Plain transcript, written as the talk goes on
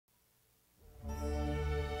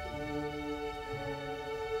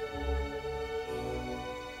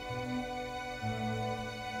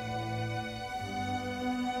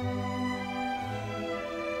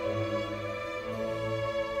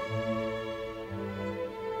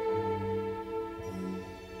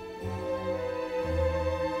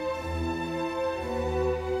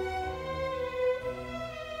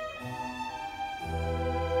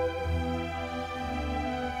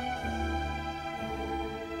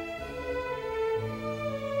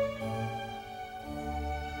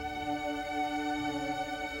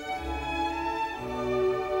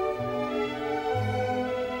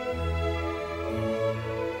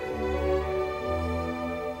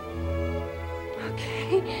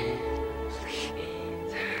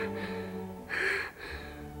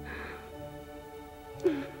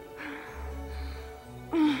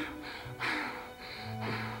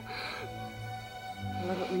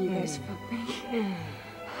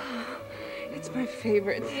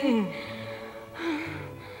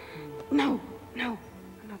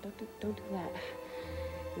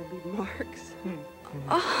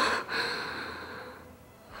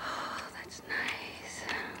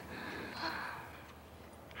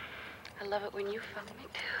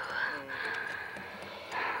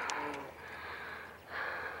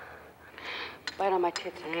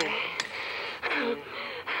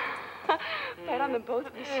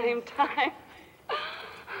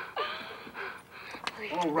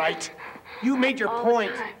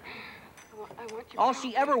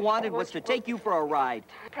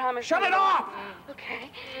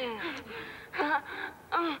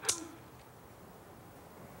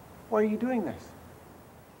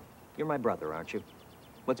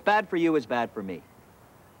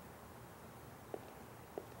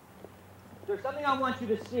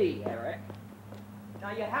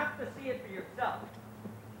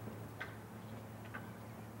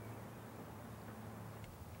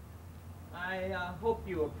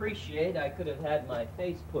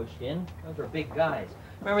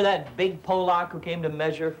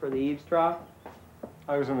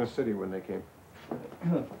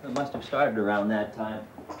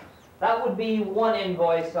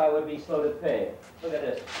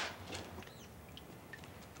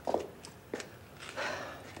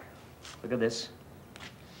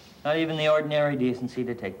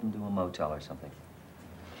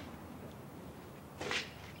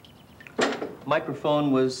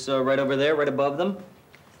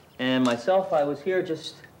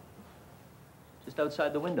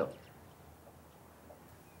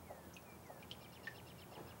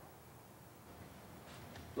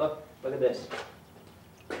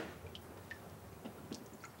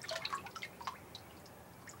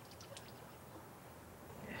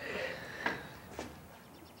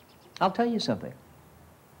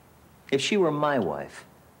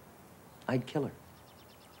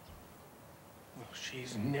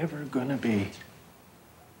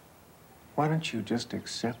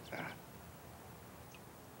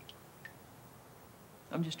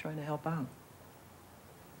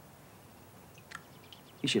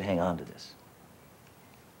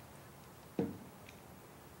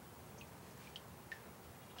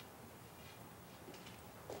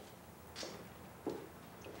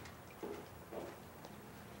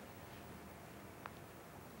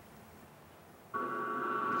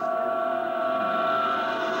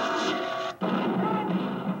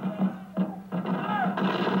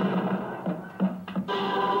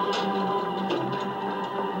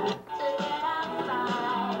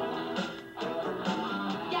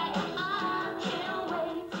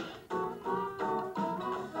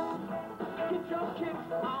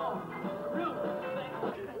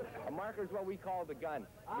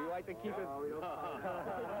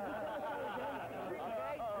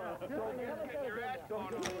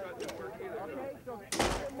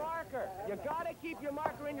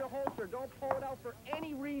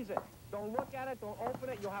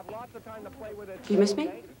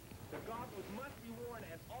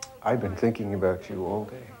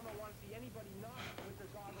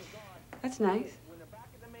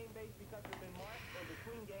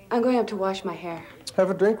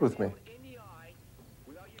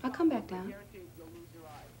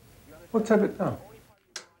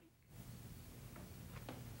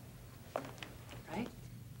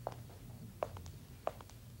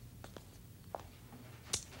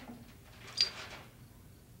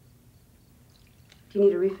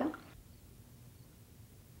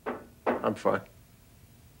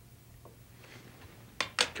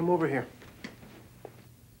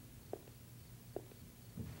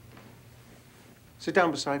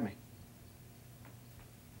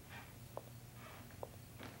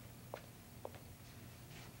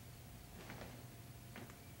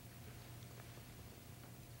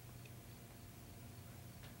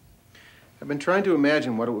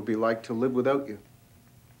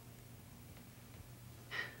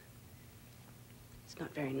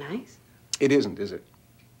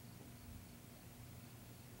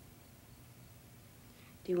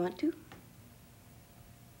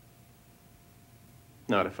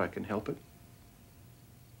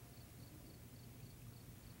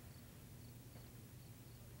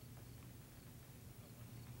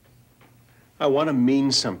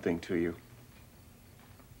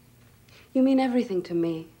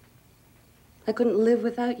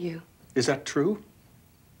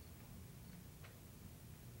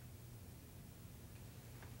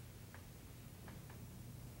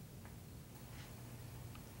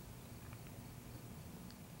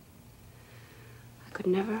could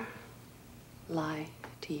never lie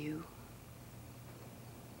to you.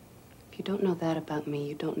 If you don't know that about me,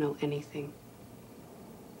 you don't know anything.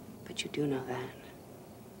 But you do know that.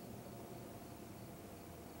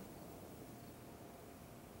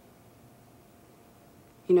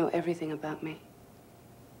 You know everything about me.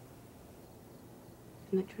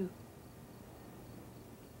 Isn't that true?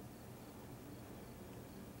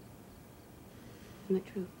 Isn't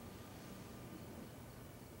that true?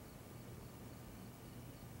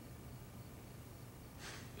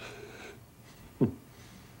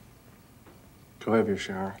 Go have your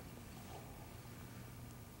shower.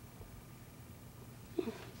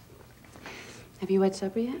 Have you had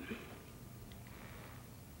supper yet?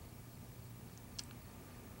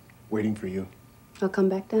 Waiting for you. I'll come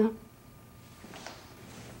back down.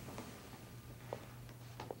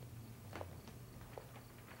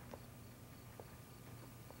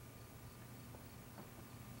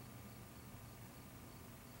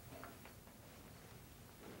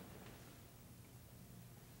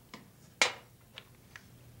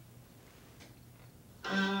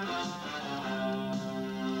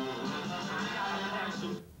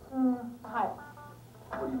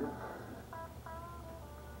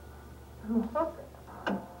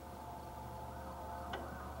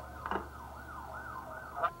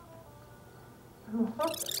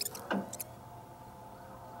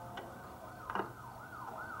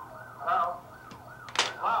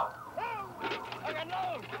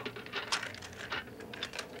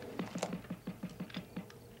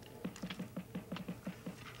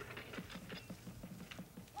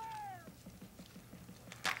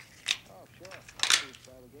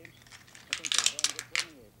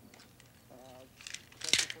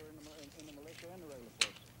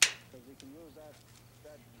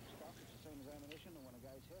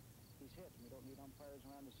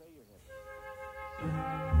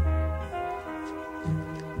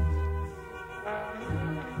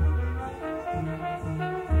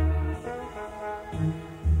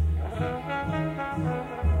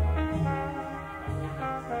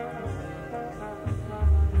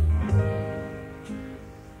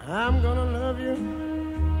 I'm gonna love you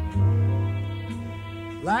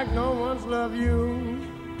like no one's loved you,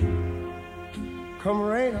 come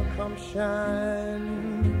rain or come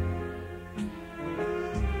shine.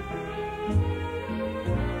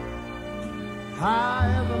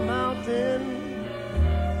 High as a mountain,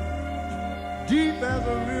 deep as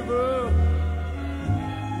a river,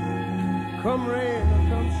 come rain or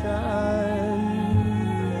come shine.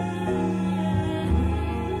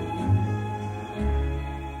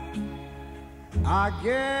 I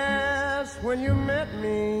guess when you met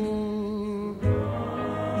me,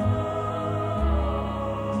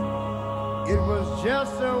 it was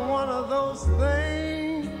just one of those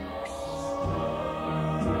things.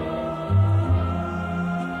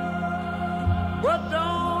 But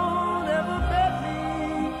don't ever bet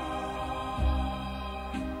me,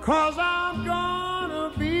 'cause I'm gonna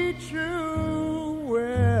be true.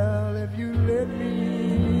 Well, if you let me,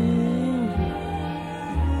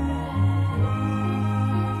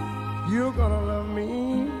 you're gonna love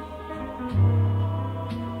me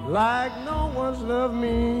like no one's loved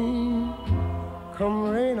me, come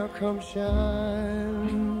rain or come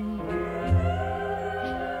shine.